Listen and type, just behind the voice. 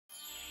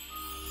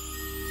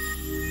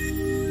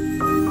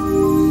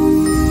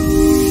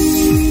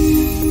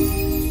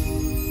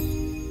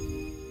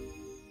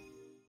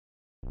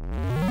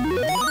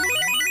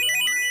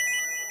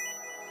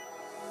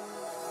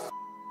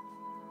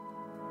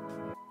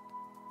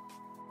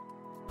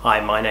Hi,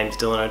 my name's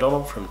Dylan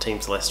O'Donnell from Tim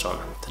Celestron.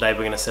 Today we're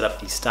going to set up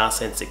the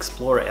StarSense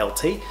Explorer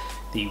LT,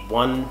 the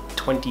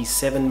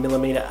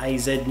 127mm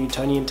AZ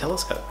Newtonian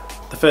telescope.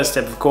 The first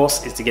step, of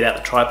course, is to get out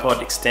the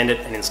tripod, extend it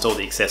and install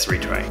the accessory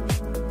tray.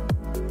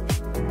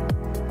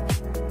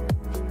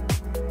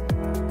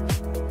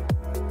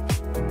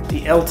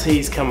 The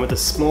LTs come with a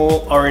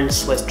small orange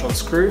Celestron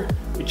screw,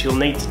 which you'll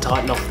need to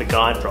tighten off the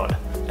guide rod.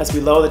 As we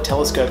lower the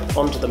telescope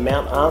onto the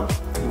mount arm,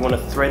 you want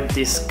to thread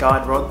this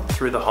guide rod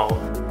through the hole.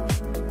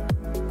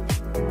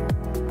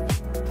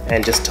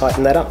 And just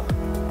tighten that up.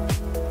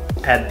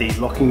 Add the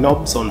locking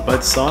knobs on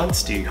both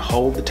sides to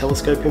hold the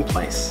telescope in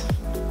place.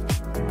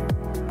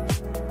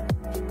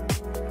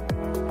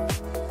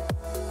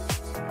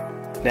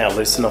 Now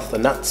loosen off the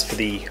nuts for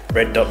the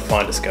red dot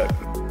finder scope.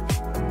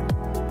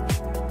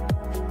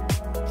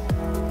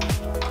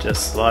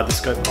 Just slide the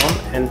scope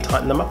on and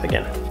tighten them up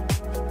again.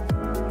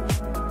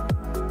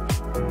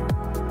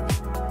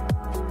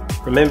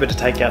 Remember to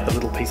take out the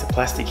little piece of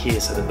plastic here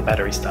so that the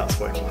battery starts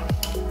working.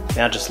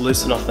 Now just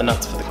loosen off the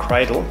nuts for the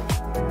cradle,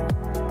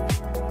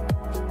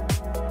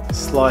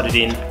 slide it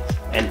in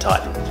and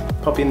tighten.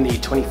 Pop in the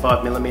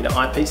 25mm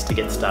eyepiece to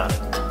get started.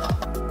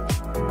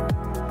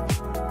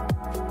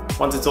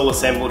 Once it's all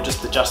assembled,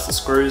 just adjust the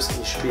screws and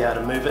you should be able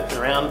to move it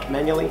around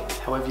manually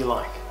however you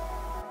like.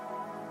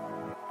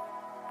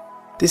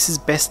 This is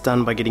best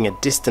done by getting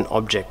a distant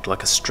object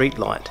like a street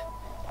light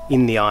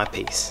in the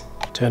eyepiece.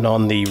 Turn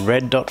on the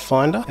red dot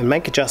finder and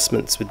make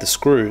adjustments with the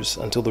screws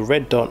until the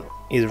red dot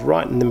is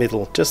right in the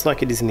middle, just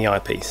like it is in the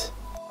eyepiece.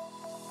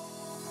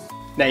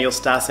 Now your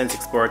StarSense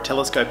Explorer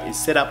telescope is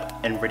set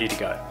up and ready to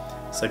go.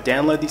 So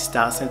download the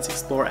StarSense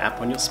Explorer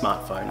app on your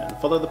smartphone and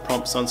follow the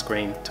prompts on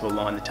screen to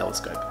align the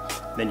telescope.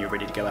 Then you're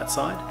ready to go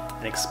outside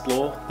and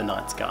explore the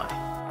night sky.